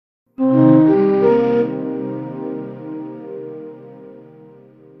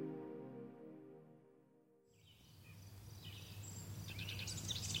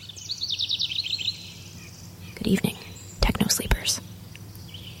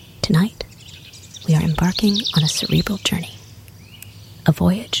Tonight, we are embarking on a cerebral journey, a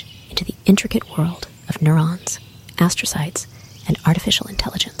voyage into the intricate world of neurons, astrocytes, and artificial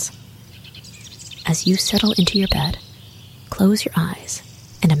intelligence. As you settle into your bed, close your eyes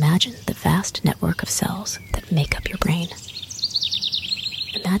and imagine the vast network of cells that make up your brain.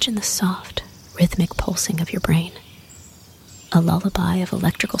 Imagine the soft, rhythmic pulsing of your brain, a lullaby of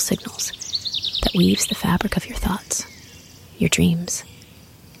electrical signals that weaves the fabric of your thoughts, your dreams,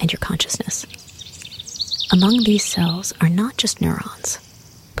 and your consciousness. Among these cells are not just neurons,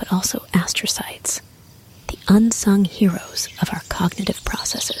 but also astrocytes, the unsung heroes of our cognitive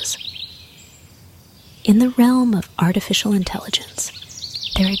processes. In the realm of artificial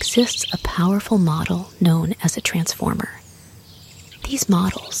intelligence, there exists a powerful model known as a transformer. These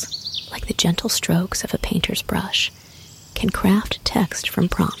models, like the gentle strokes of a painter's brush, can craft text from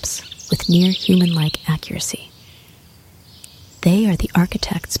prompts with near human-like accuracy. They are the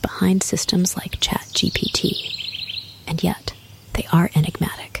architects behind systems like ChatGPT, and yet they are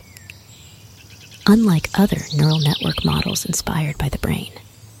enigmatic. Unlike other neural network models inspired by the brain,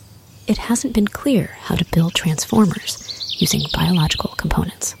 it hasn't been clear how to build transformers using biological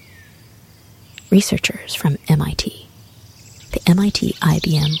components. Researchers from MIT, the MIT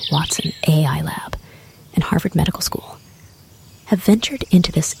IBM Watson AI Lab, and Harvard Medical School have ventured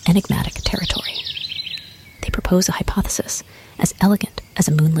into this enigmatic territory. They propose a hypothesis as elegant as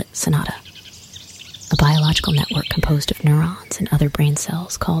a moonlit sonata. A biological network composed of neurons and other brain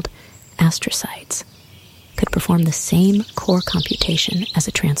cells called astrocytes could perform the same core computation as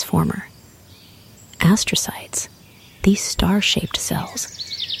a transformer. Astrocytes, these star-shaped cells,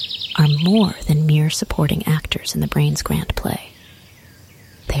 are more than mere supporting actors in the brain's grand play.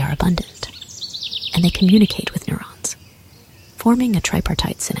 They are abundant, and they communicate with neurons, forming a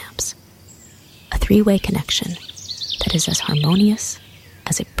tripartite synapse, a three-way connection that is as harmonious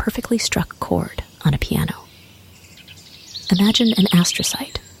as a perfectly struck chord on a piano. Imagine an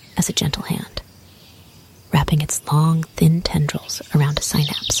astrocyte as a gentle hand, wrapping its long, thin tendrils around a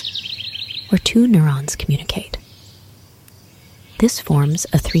synapse, where two neurons communicate. This forms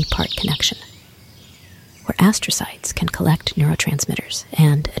a three-part connection, where astrocytes can collect neurotransmitters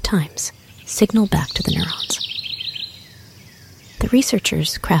and, at times, signal back to the neurons. The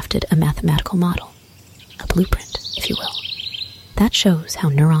researchers crafted a mathematical model, a blueprint, if you will, that shows how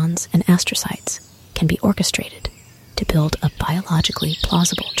neurons and astrocytes can be orchestrated to build a biologically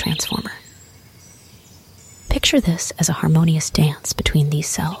plausible transformer. Picture this as a harmonious dance between these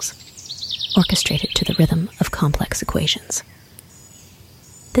cells, orchestrated to the rhythm of complex equations.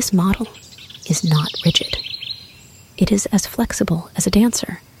 This model is not rigid. It is as flexible as a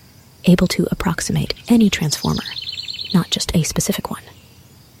dancer, able to approximate any transformer, not just a specific one.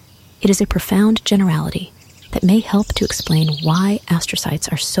 It is a profound generality that may help to explain why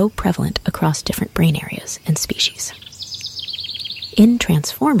astrocytes are so prevalent across different brain areas and species. In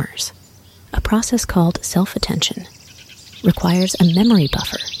transformers, a process called self-attention requires a memory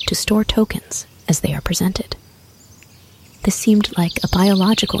buffer to store tokens as they are presented. This seemed like a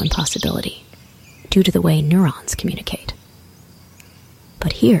biological impossibility due to the way neurons communicate.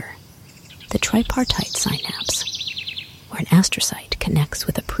 But here, the tripartite synapse, where an astrocyte connects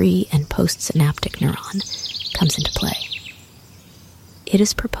with a pre- and postsynaptic neuron, comes into play. It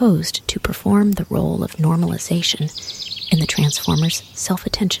is proposed to perform the role of normalization in the transformer's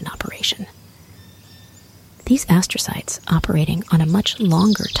self-attention operation. These astrocytes, operating on a much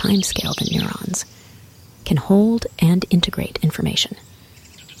longer timescale than neurons, can hold and integrate information,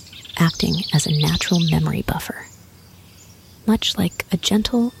 acting as a natural memory buffer, much like a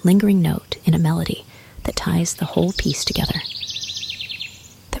gentle, lingering note in a melody that ties the whole piece together.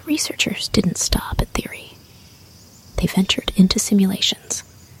 The researchers didn't stop at theory. They ventured into simulations.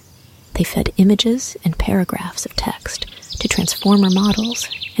 They fed images and paragraphs of text to transformer models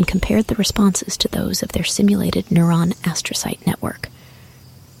and compared the responses to those of their simulated neuron astrocyte network.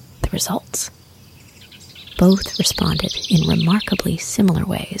 The results? Both responded in remarkably similar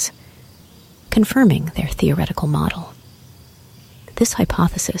ways, confirming their theoretical model. This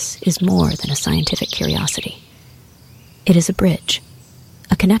hypothesis is more than a scientific curiosity. It is a bridge,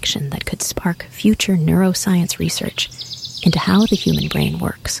 a connection that could spark future neuroscience research into how the human brain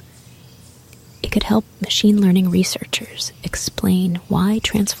works. It could help machine learning researchers explain why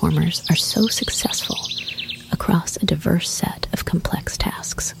transformers are so successful across a diverse set of complex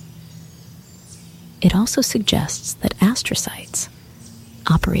tasks. It also suggests that astrocytes,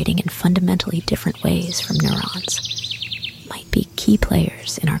 operating in fundamentally different ways from neurons, might be key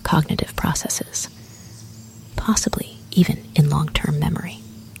players in our cognitive processes, possibly even in long-term memory.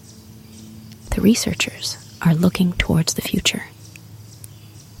 The researchers are looking towards the future.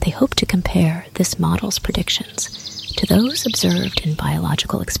 They hope to compare this model's predictions to those observed in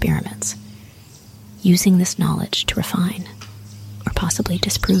biological experiments, using this knowledge to refine or possibly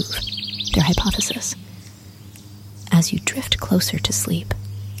disprove their hypothesis. As you drift closer to sleep,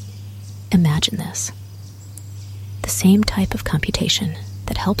 imagine this. The same type of computation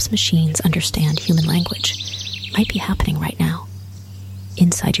that helps machines understand human language might be happening right now,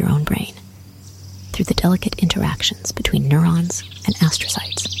 inside your own brain, through the delicate interactions between neurons and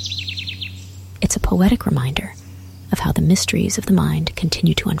astrocytes. It's a poetic reminder of how the mysteries of the mind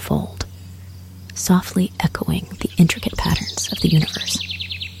continue to unfold, softly echoing the intricate patterns of the universe.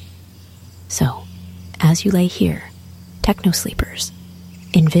 So, as you lay here, techno-sleepers,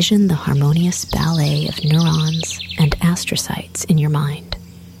 envision the harmonious ballet of neurons and astrocytes in your mind,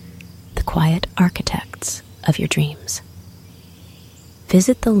 the quiet architects of your dreams.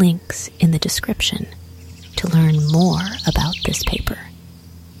 Visit the links in the description to learn more about this paper.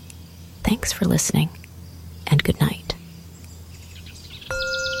 Thanks for listening, and good night.